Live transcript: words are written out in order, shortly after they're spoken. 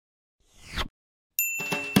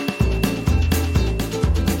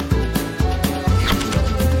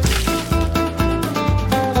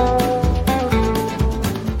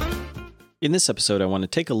In this episode, I want to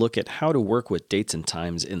take a look at how to work with dates and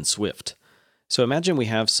times in Swift. So imagine we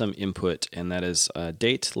have some input, and that is a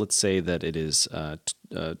date. Let's say that it is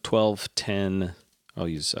 12/10, I'll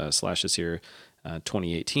use slashes here,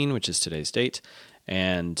 2018, which is today's date.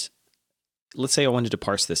 And let's say I wanted to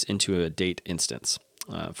parse this into a date instance.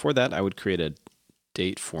 For that, I would create a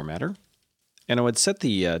date formatter, and I would set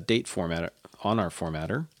the date formatter on our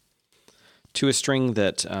formatter to a string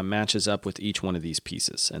that matches up with each one of these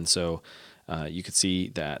pieces. And so you can see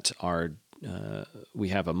that we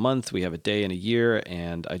have a month, we have a day and a year,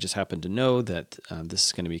 and I just happen to know that this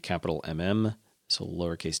is going to be capital MM, so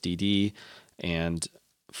lowercase dd, and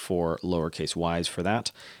for lowercase y's for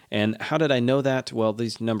that. And how did I know that? Well,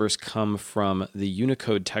 these numbers come from the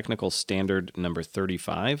Unicode Technical Standard number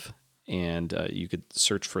 35, and you could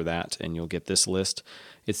search for that and you'll get this list.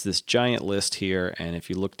 It's this giant list here, and if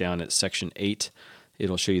you look down at section 8,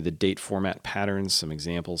 it'll show you the date format patterns, some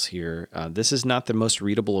examples here. This is not the most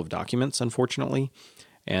readable of documents, unfortunately,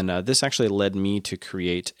 and this actually led me to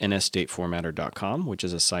create nsdateformatter.com, which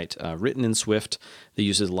is a site written in Swift that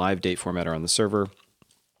uses live date formatter on the server,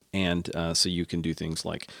 and so you can do things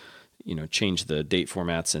like change the date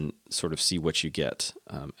formats and sort of see what you get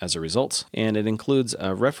as a result. And it includes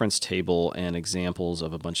a reference table and examples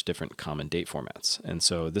of a bunch of different common date formats. And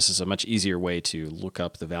so this is a much easier way to look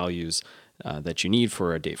up the values that you need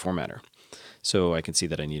for a date formatter. So I can see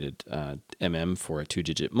that I needed MM for a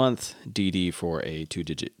 2-digit month, DD for a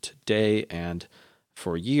 2-digit day, and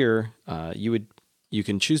for year, you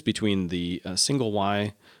can choose between the single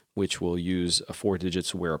Y, which will use 4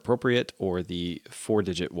 digits where appropriate, or the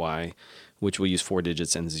 4-digit Y, which will use 4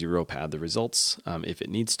 digits and zero pad the results if it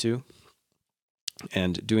needs to.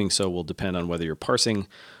 And doing so will depend on whether you're parsing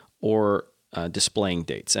or displaying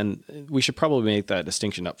dates. And we should probably make that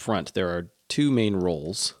distinction up front. There are two main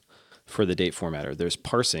roles for the date formatter. There's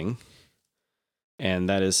parsing, and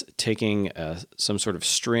that is taking some sort of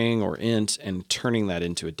string or int and turning that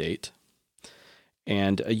into a date.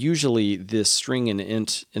 And usually this string and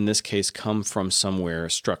int, in this case, come from somewhere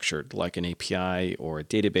structured, like an API or a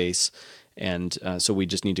database. And so we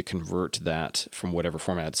just need to convert that from whatever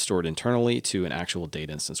format it's stored internally to an actual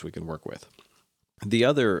date instance we can work with. The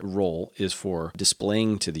other role is for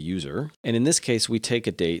displaying to the user. And in this case, we take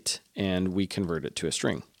a date and we convert it to a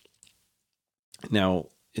string. Now,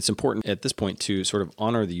 it's important at this point to sort of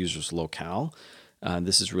honor the user's locale.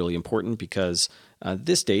 This is really important because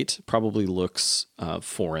this date probably looks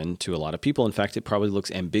foreign to a lot of people. In fact, it probably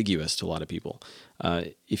looks ambiguous to a lot of people.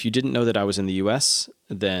 If you didn't know that I was in the US,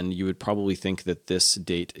 then you would probably think that this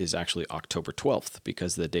date is actually October 12th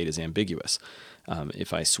because the date is ambiguous.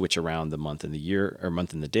 If I switch around the month and the year, or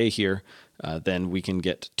month and the day here, then we can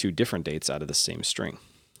get two different dates out of the same string.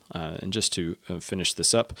 And just to finish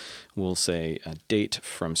this up, we'll say a date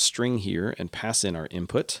from string here and pass in our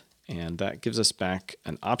input. And that gives us back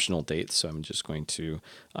an optional date. So I'm just going to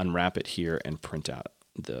unwrap it here and print out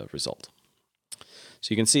the result.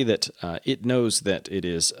 So you can see that it knows that it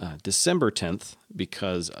is December 10th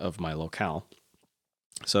because of my locale.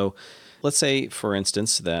 So let's say, for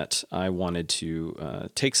instance, that I wanted to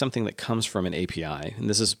take something that comes from an API, and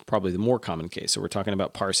this is probably the more common case. So we're talking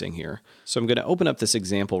about parsing here. So I'm going to open up this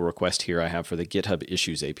example request here I have for the GitHub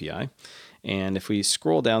Issues API. And if we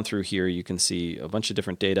scroll down through here, you can see a bunch of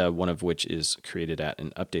different data, one of which is created at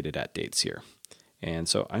and updated at dates here. And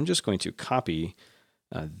so I'm just going to copy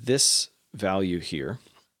this value here,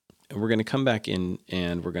 and we're going to come back in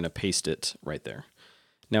and we're going to paste it right there.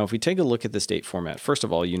 Now, if we take a look at this date format, first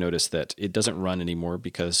of all, you notice that it doesn't run anymore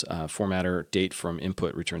because formatter date from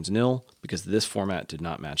input returns nil because this format did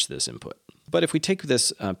not match this input. But if we take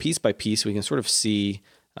this piece by piece, we can sort of see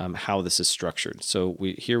how this is structured. So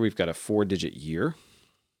here we've got a 4-digit year,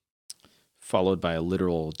 followed by a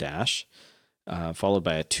literal dash, followed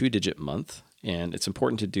by a 2-digit month. And it's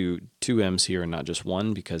important to do 2 M's here and not just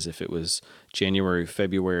one, because if it was January,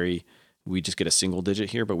 February, we just get a single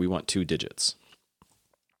digit here, but we want 2 digits.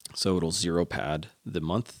 So it'll zero pad the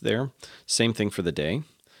month there. Same thing for the day.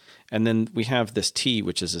 And then we have this T,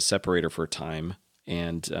 which is a separator for time.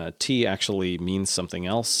 And T actually means something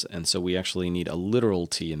else. And so we actually need a literal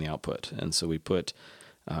T in the output. And so we put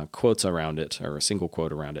quotes around it, or a single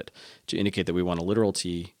quote around it, to indicate that we want a literal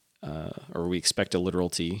T, or we expect a literal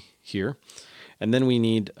T here. And then we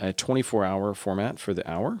need a 24-hour format for the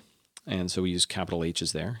hour. And so we use capital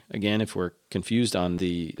H's there. Again, if we're confused on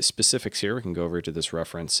the specifics here, we can go over to this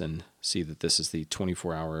reference and see that this is the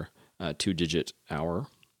 24-hour 2-digit hour.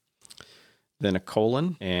 then a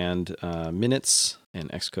colon, and minutes, and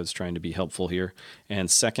Xcode's trying to be helpful here, and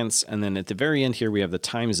seconds. And then at the very end here, we have the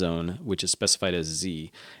time zone, which is specified as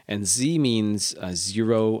Z. And Z means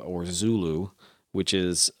 0 or Zulu, which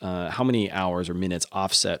is how many hours or minutes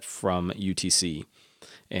offset from UTC.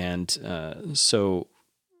 And so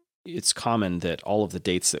it's common that all of the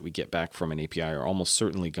dates that we get back from an API are almost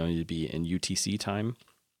certainly going to be in UTC time,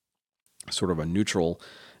 sort of a neutral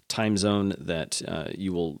time zone that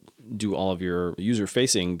you will do all of your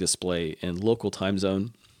user-facing display in local time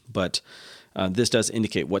zone, but this does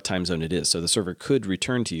indicate what time zone it is. So the server could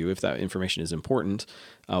return to you, if that information is important,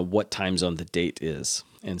 what time zone the date is.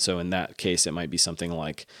 And so in that case, it might be something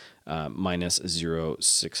like minus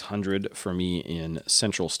 0600 for me in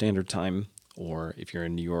Central Standard Time, or if you're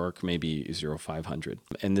in New York, maybe 0500.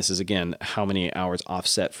 And this is, again, how many hours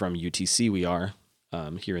offset from UTC we are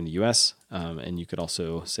here in the US. And you could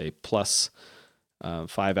also say plus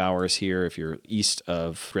 5 hours here if you're east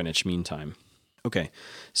of Greenwich Mean Time. Okay,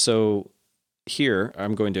 so here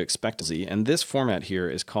I'm going to expect Z, and this format here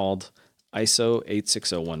is called ISO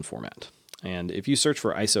 8601 format. And if you search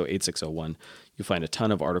for ISO 8601, you'll find a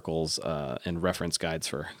ton of articles and reference guides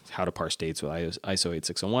for how to parse dates with ISO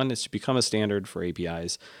 8601. It's become a standard for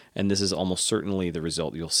APIs, and this is almost certainly the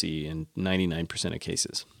result you'll see in 99% of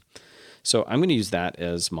cases. So I'm going to use that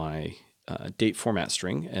as my date format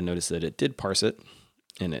string, and notice that it did parse it,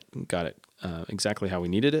 and it got it exactly how we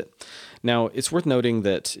needed it. Now, it's worth noting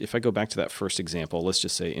that if I go back to that first example, let's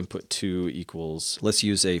just say input 2 equals, let's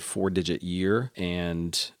use a 4-digit year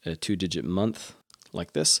and a 2-digit month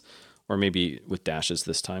like this, or maybe with dashes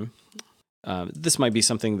this time. This might be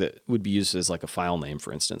something that would be used as like a file name,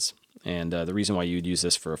 for instance. And the reason why you'd use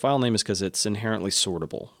this for a file name is because it's inherently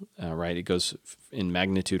sortable, right? It goes in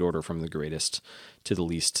magnitude order from the greatest to the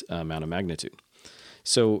least amount of magnitude.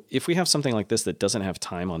 So if we have something like this that doesn't have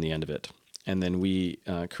time on the end of it, and then we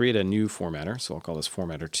create a new formatter, so I'll call this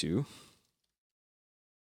formatter2.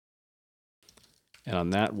 And on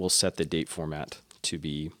that, we'll set the date format to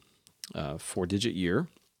be 4-digit year,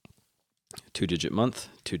 2-digit month,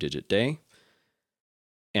 2-digit day.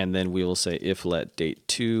 And then we will say if let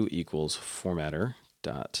date2 equals formatter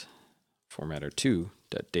dot formatter2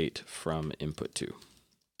 dot date from input 2.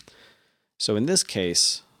 So in this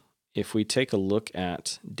case, if we take a look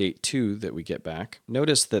at date 2 that we get back,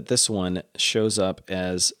 notice that this one shows up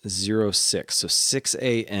as 06, so 6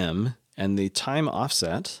 a.m., and the time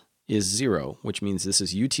offset is 0, which means this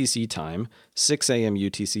is UTC time, 6 a.m.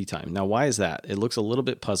 UTC time. Now, why is that? It looks a little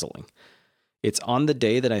bit puzzling. It's on the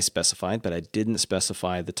day that I specified, but I didn't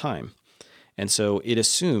specify the time. And so it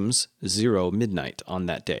assumes 0 midnight on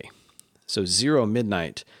that day. So 0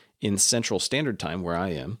 midnight in Central Standard Time, where I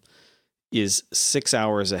am, is 6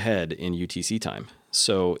 hours ahead in UTC time.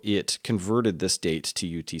 So it converted this date to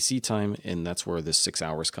UTC time, and that's where this 6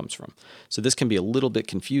 hours comes from. So this can be a little bit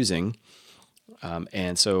confusing.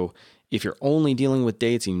 And so if you're only dealing with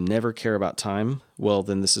dates and you never care about time, well,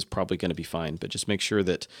 then this is probably going to be fine. But just make sure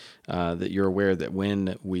that that you're aware that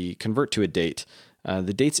when we convert to a date,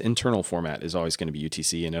 the date's internal format is always going to be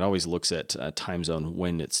UTC, and it always looks at time zone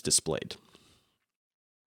when it's displayed.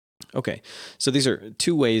 Okay, so these are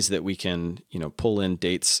two ways that we can, pull in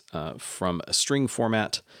dates from a string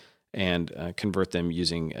format and convert them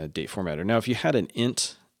using a date formatter. Now, if you had an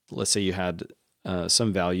int, let's say you had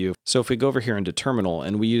some value. So if we go over here into terminal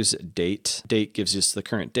and we use date gives us the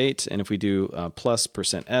current date. And if we do plus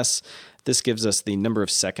 %s, this gives us the number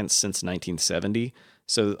of seconds since 1970.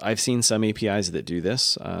 So I've seen some APIs that do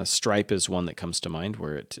this. Stripe is one that comes to mind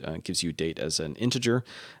where it gives you date as an integer.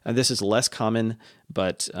 This is less common,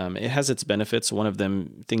 but it has its benefits. One of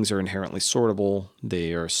them, things are inherently sortable.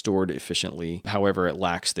 They are stored efficiently. However, it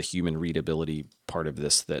lacks the human readability part of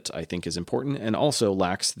this that I think is important, and also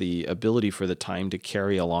lacks the ability for the time to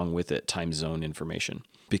carry along with it time zone information,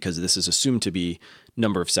 because this is assumed to be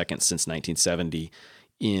number of seconds since 1970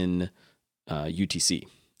 in UTC.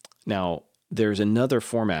 Now, there's another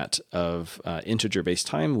format of integer-based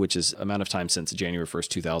time, which is amount of time since January 1st,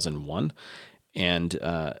 2001. And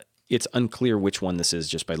it's unclear which one this is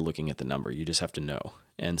just by looking at the number. You just have to know.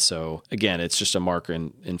 And so, again, it's just a marker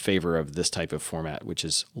in favor of this type of format, which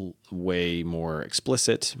is way more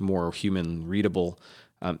explicit, more human readable,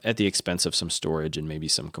 at the expense of some storage and maybe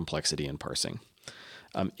some complexity in parsing.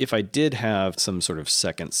 If I did have some sort of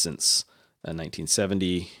seconds since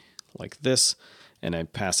 1970 like this, and I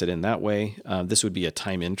pass it in that way, this would be a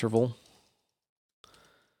time interval,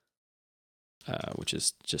 which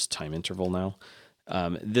is just time interval now.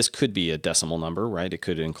 This could be a decimal number, right? It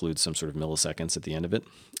could include some sort of milliseconds at the end of it.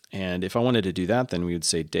 And if I wanted to do that, then we would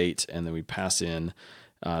say date, and then we pass in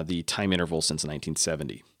the time interval since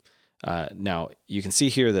 1970. Now, you can see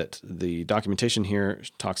here that the documentation here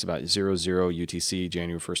talks about 00 UTC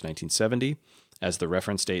January 1st, 1970 as the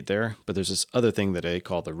reference date there. But there's this other thing that they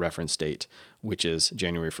call the reference date, which is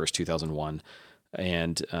January 1st, 2001.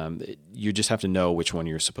 And you just have to know which one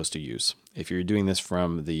you're supposed to use. If you're doing this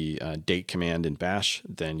from the date command in bash,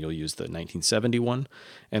 then you'll use the 1971,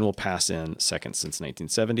 and we'll pass in seconds since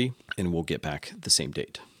 1970, and we'll get back the same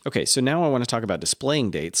date. Okay, so now I want to talk about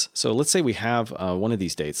displaying dates. So let's say we have one of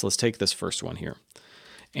these dates. Let's take this first one here.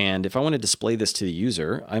 And if I want to display this to the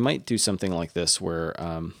user, I might do something like this where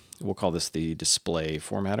we'll call this the display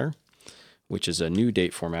formatter, which is a new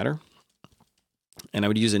date formatter. And I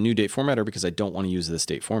would use a new date formatter because I don't want to use this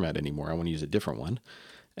date format anymore. I want to use a different one.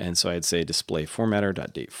 And so I'd say display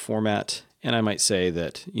formatter.date format. And I might say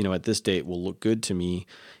that, at this date will look good to me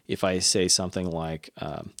if I say something like,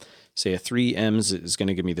 say a 3Ms is going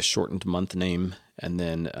to give me the shortened month name, and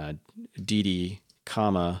then DD,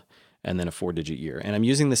 comma, and then a 4-digit year. And I'm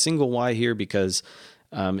using the single Y here because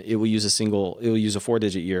it will use a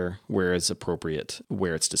 4-digit year where it's appropriate,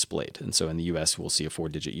 where it's displayed. And so in the US, we'll see a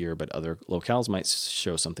 4-digit year, but other locales might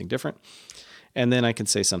show something different. And then I can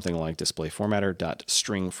say something like display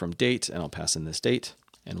formatter.string from date, and I'll pass in this date,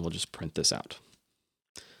 and we'll just print this out.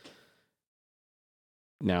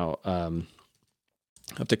 Now,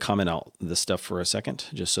 I have to comment out this stuff for a second,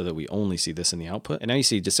 just so that we only see this in the output. And now you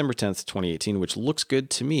see December 10th, 2018, which looks good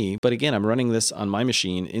to me. But again, I'm running this on my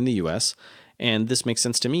machine in the US, and this makes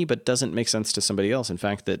sense to me, but doesn't make sense to somebody else. In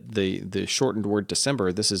fact, that the shortened word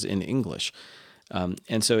December, this is in English.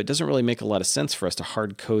 And so it doesn't really make a lot of sense for us to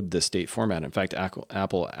hard code this date format. In fact,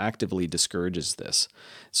 Apple actively discourages this.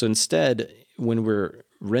 So instead, when we're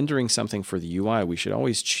rendering something for the UI, we should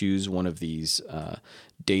always choose one of these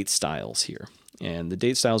date styles here. And the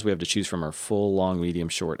date styles we have to choose from are full, long, medium,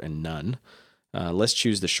 short, and none. Let's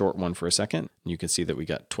choose the short one for a second. You can see that we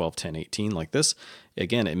got 12, 10, 18 like this.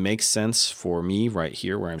 Again, it makes sense for me right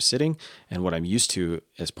here where I'm sitting and what I'm used to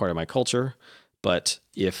as part of my culture. But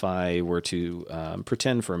if I were to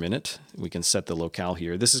pretend for a minute, we can set the locale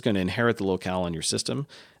here. This is going to inherit the locale on your system,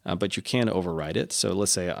 but you can override it. So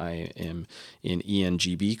let's say I am in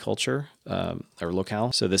ENGB culture or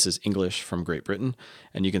locale. So this is English from Great Britain,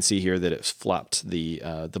 and you can see here that it's flopped the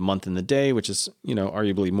month and the day, which is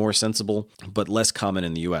arguably more sensible, but less common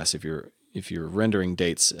in the U.S. If you're rendering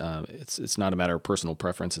dates, it's not a matter of personal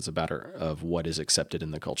preference. It's a matter of what is accepted in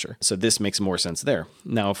the culture. So this makes more sense there.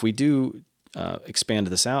 Now, if we do expand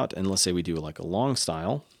this out, and let's say we do like a long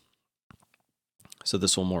style. So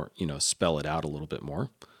this will more, spell it out a little bit more.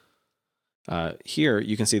 Here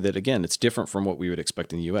you can see that again, it's different from what we would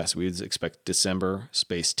expect in the US. We would expect December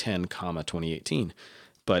space 10, 2018.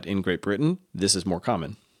 But in Great Britain, this is more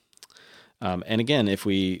common. And again, if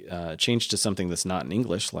we change to something that's not in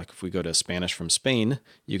English, like if we go to Spanish from Spain,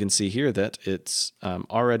 you can see here that it's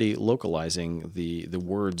already localizing the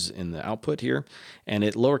words in the output here, and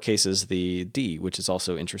it lowercases the D, which is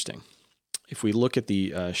also interesting. If we look at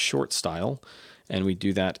the short style, and we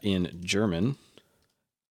do that in German,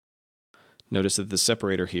 notice that the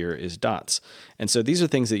separator here is dots. And so these are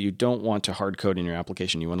things that you don't want to hard code in your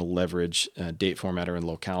application. You want to leverage date formatter and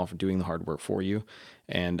locale for doing the hard work for you,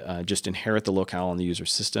 and just inherit the locale on the user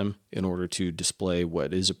system in order to display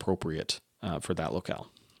what is appropriate for that locale.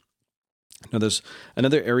 Now there's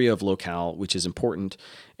another area of locale which is important,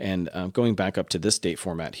 and going back up to this date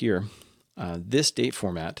format here, this date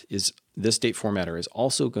formatter is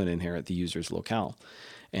also going to inherit the user's locale,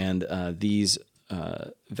 and these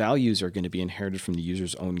values are going to be inherited from the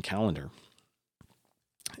user's own calendar.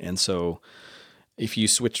 And so if you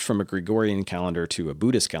switched from a Gregorian calendar to a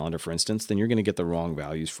Buddhist calendar, for instance, then you're going to get the wrong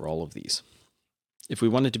values for all of these. If we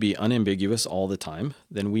want it to be unambiguous all the time,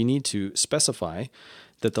 then we need to specify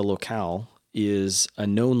that the locale is a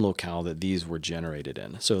known locale that these were generated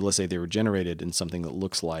in. So let's say they were generated in something that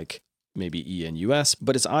looks like maybe ENUS,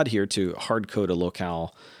 but it's odd here to hard code a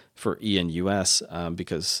locale for ENUS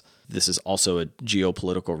because this is also a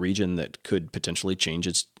geopolitical region that could potentially change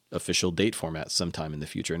its official date format sometime in the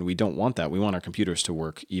future. And we don't want that. We want our computers to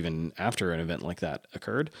work even after an event like that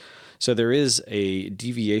occurred. So there is a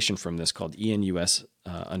deviation from this called ENUS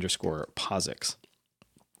underscore POSIX.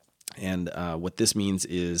 And what this means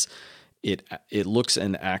is it looks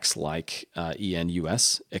and acts like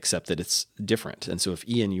ENUS, except that it's different. And so if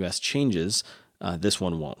ENUS changes, this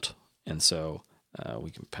one won't. And so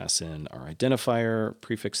we can pass in our identifier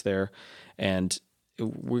prefix there, and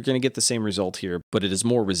we're going to get the same result here, but it is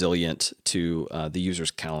more resilient to the user's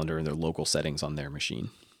calendar and their local settings on their machine.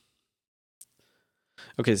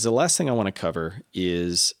 Okay, so the last thing I want to cover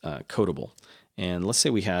is codable. And let's say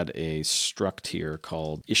we had a struct here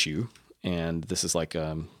called issue, and this is like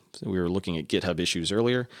So we were looking at GitHub issues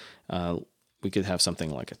earlier. We could have something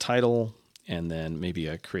like a title and then maybe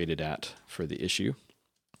a created at for the issue.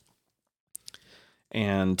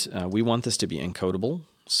 And we want this to be encodable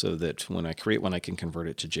so that when I create one, I can convert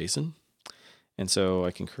it to JSON. And so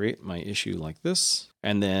I can create my issue like this,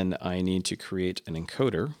 and then I need to create an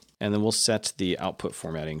encoder, and then we'll set the output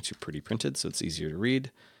formatting to pretty printed so it's easier to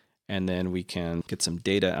read. And then we can get some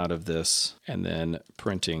data out of this and then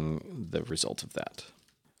printing the result of that.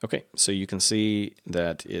 Okay, so you can see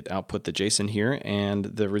that it output the JSON here, and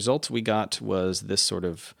the result we got was this sort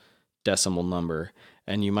of decimal number.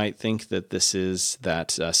 And you might think that this is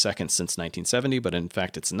that second since 1970, but in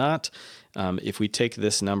fact it's not. If we take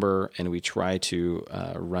this number and we try to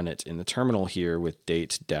run it in the terminal here with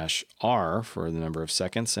date-r for the number of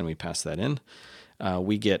seconds, and we pass that in,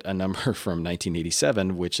 we get a number from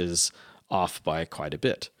 1987, which is off by quite a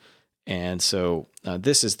bit. And so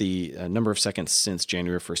this is the number of seconds since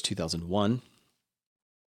January 1st, 2001.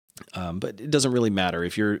 But it doesn't really matter.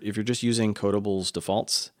 If you're just using Codables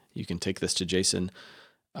defaults, you can take this to JSON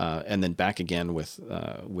and then back again with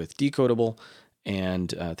decodable,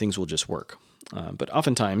 and things will just work. But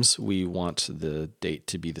oftentimes we want the date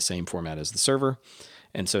to be the same format as the server.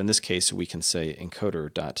 And so in this case, we can say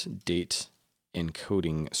encoder.date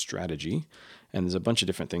encoding strategy. And there's a bunch of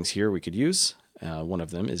different things here we could use. One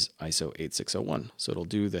of them is ISO 8601. So it'll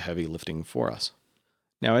do the heavy lifting for us.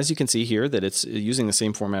 Now, as you can see here that it's using the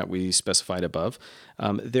same format we specified above,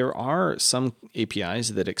 there are some APIs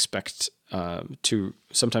that expect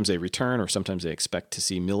sometimes they return or sometimes they expect to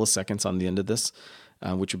see milliseconds on the end of this,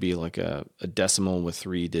 which would be like a decimal with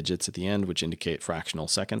 3 digits at the end, which indicate fractional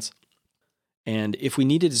seconds. And if we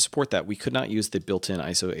needed to support that, we could not use the built-in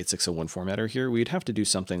ISO 8601 formatter here. We'd have to do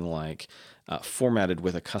something like formatted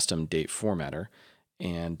with a custom date formatter.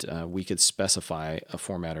 And we could specify a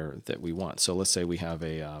formatter that we want. So let's say we have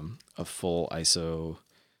a full ISO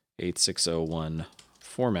 8601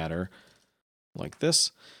 formatter like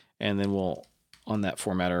this. And then on that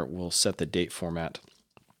formatter, we'll set the date format.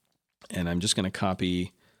 And I'm just going to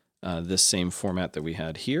copy this same format that we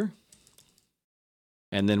had here.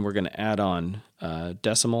 And then we're going to add on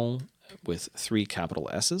decimal with 3 capital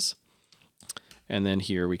S's. And then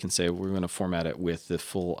here we can say we're going to format it with the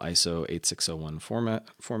full ISO 8601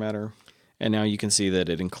 formatter. And now you can see that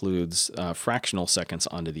it includes fractional seconds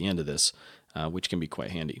onto the end of this, which can be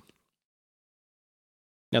quite handy.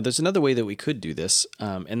 Now there's another way that we could do this,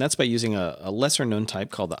 and that's by using a lesser known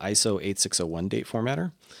type called the ISO 8601 date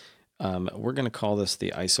formatter. We're going to call this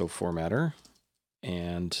the ISO formatter,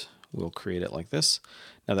 and we'll create it like this.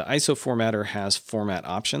 Now the ISO formatter has format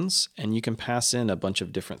options, and you can pass in a bunch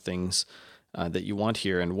of different things that you want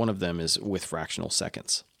here, and one of them is with fractional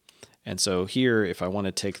seconds. And so here, if I want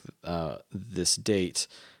to take this date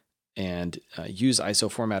and use ISO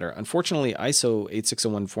formatter, unfortunately, ISO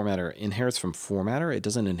 8601 formatter inherits from formatter. It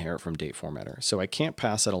doesn't inherit from date formatter. So I can't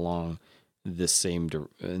pass it along in the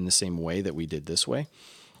same way that we did this way.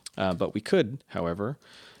 But we could, however,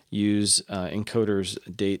 use encoder's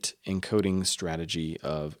date encoding strategy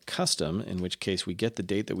of custom, in which case we get the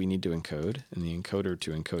date that we need to encode and the encoder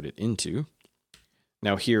to encode it into.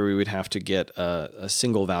 Now here we would have to get a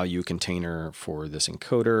single value container for this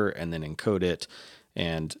encoder and then encode it.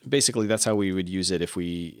 And basically that's how we would use it if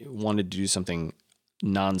we wanted to do something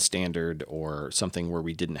non-standard or something where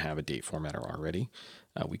we didn't have a date formatter already.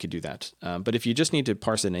 We could do that. But if you just need to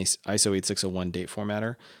parse an ISO 8601 date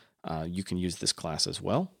formatter, you can use this class as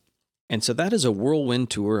well. And so that is a whirlwind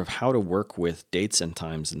tour of how to work with dates and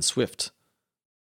times in Swift.